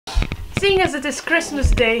Seeing as it is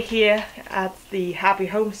Christmas Day here at the Happy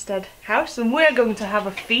Homestead house, and we're going to have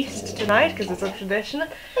a feast tonight because it's a tradition,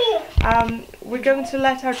 we're going to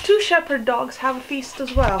let our two shepherd dogs have a feast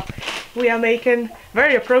as well. We are making,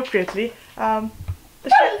 very appropriately, we're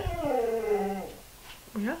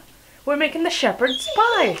making the shepherd's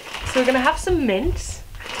pie. So we're going to have some mince.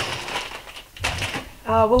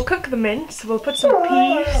 We'll cook the mince, we'll put some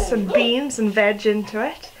peas and beans and veg into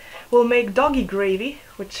it. We'll make doggy gravy,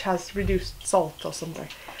 which has reduced salt or something.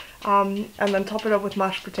 And then top it up with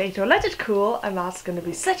mashed potato, let it cool, and that's going to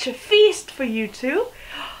be such a feast for you two.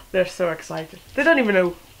 They're so excited. They don't even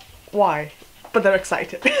know why, but they're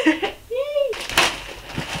excited. Yay!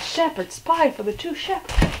 Shepherd's pie for the two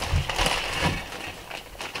shepherds.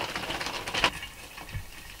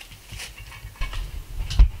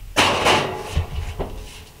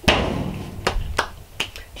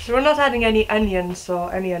 So we're not adding any onions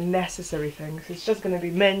or any unnecessary things. It's just going to be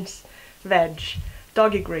mince, veg,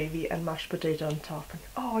 doggy gravy and mashed potato on top. And,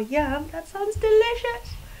 oh yum, that sounds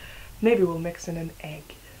delicious. Maybe we'll mix in an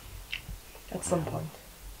egg at some point.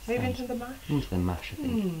 Maybe into the mash? Into the mash, I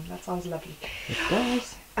think. That sounds lovely. It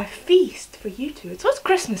does. A feast for you two. It's what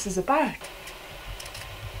Christmas is about.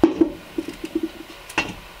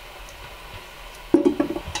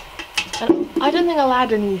 And I don't think I'll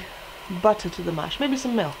add any butter to the mash. Maybe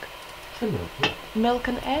some milk. Some milk, yeah. Milk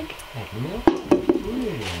and egg? Egg and milk.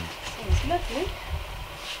 Brilliant. Sounds lovely.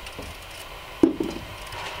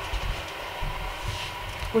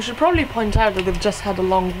 We should probably point out that they've just had a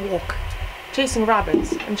long walk chasing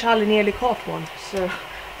rabbits, and Charlie nearly caught one, so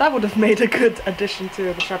that would have made a good addition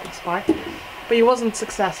to the shepherd's pie. But he wasn't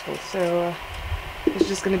successful, so it's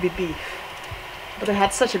just going to be beef. But they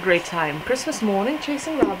had such a great time. Christmas morning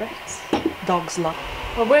chasing rabbits. Dogs love.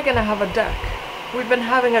 Well, we're going to have a duck. We've been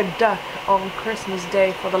having a duck on Christmas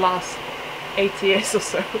Day for the last 8 years or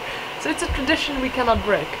so. So it's a tradition we cannot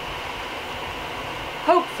break.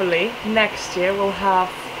 Hopefully, next year we'll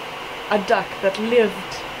have a duck that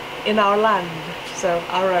lived in our land. So,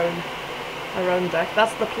 our own duck.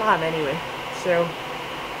 That's the plan anyway. So,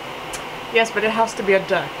 yes, but it has to be a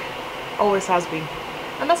duck. Always has been.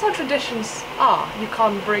 And that's how traditions are. You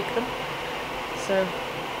can't break them. So,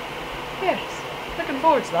 yes. Looking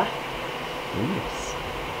forward to that. Yes.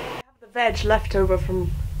 I have the veg left over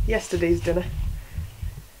from yesterday's dinner.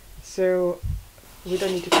 So, we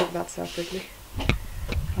don't need to cook that separately.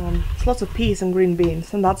 It's lots of peas and green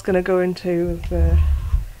beans, and that's going to go into the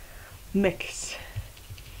mix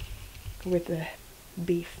with the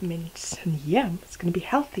beef mince. And yum, it's going to be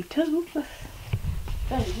healthy too.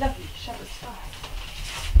 Very lovely shepherd's pie.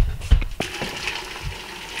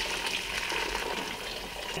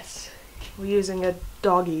 Yes, we're using a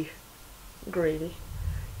doggy gravy.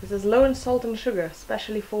 This is low in salt and sugar,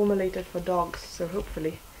 specially formulated for dogs, so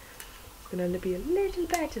hopefully it's going to be a little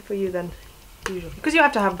better for you than usual. Because you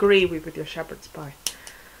have to have gravy with your shepherd's pie.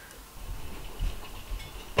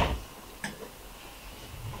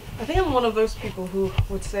 I think I'm one of those people who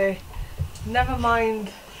would say, never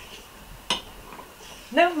mind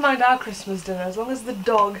our Christmas dinner as long as the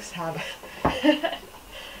dogs have it.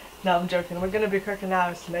 No, I'm joking. We're going to be cooking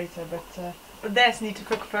ours later, but theirs need to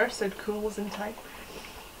cook first so it cools in time.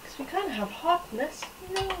 Because we can't have hotness.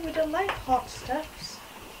 No, we don't like hot stuffs.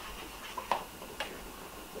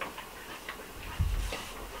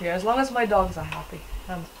 Yeah, as long as my dogs are happy.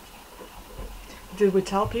 Did we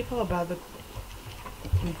tell people about the...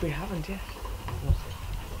 We haven't yet.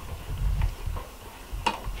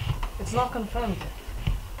 It's not confirmed yet.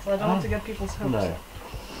 So I don't want to get people's hopes. No,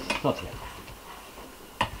 not yet.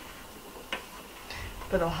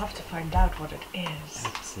 But I'll have to find out what it is.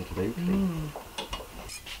 Absolutely.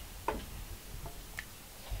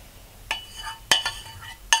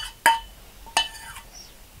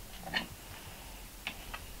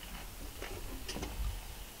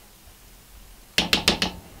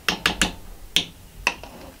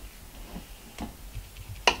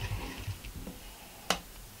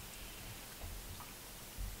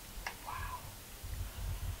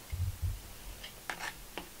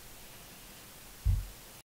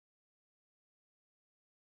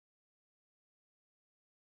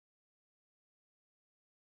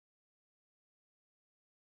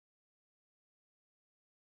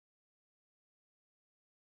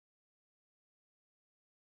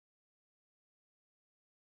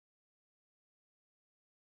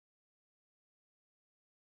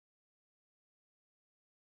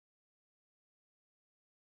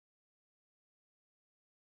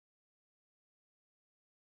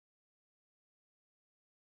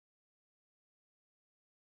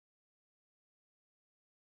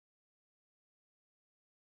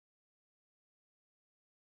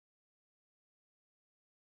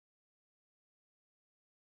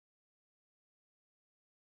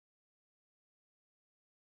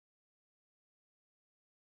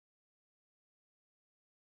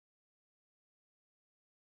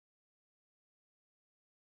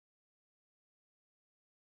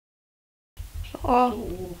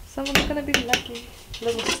 Oh, someone's gonna be lucky.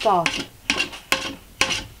 Little star.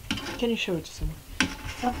 Can you show it to someone?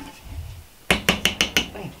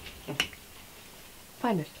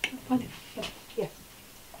 Find it. Find it. Yes.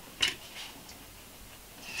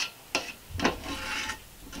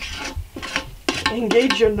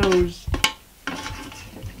 Engage your nose.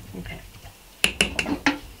 Okay.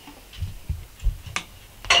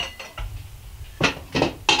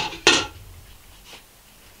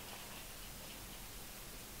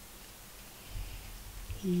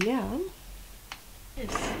 Yeah.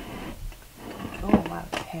 Yes. Oh wow,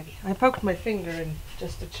 it's heavy. I poked my finger in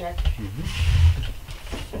just to check.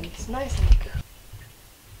 And it's nice and good.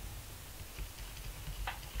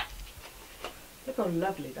 Look how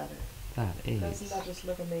lovely that is. That is. Doesn't that just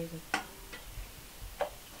look amazing?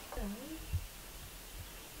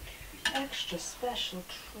 Extra special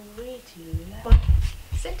treaty.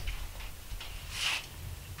 Sit.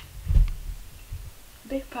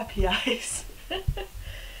 Big puppy eyes.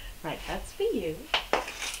 Right, that's for you.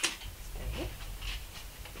 Stay.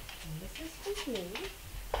 And this is for you.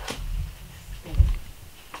 Stay.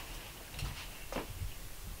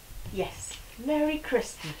 Yes. Merry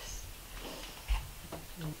Christmas.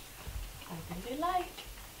 I think they liked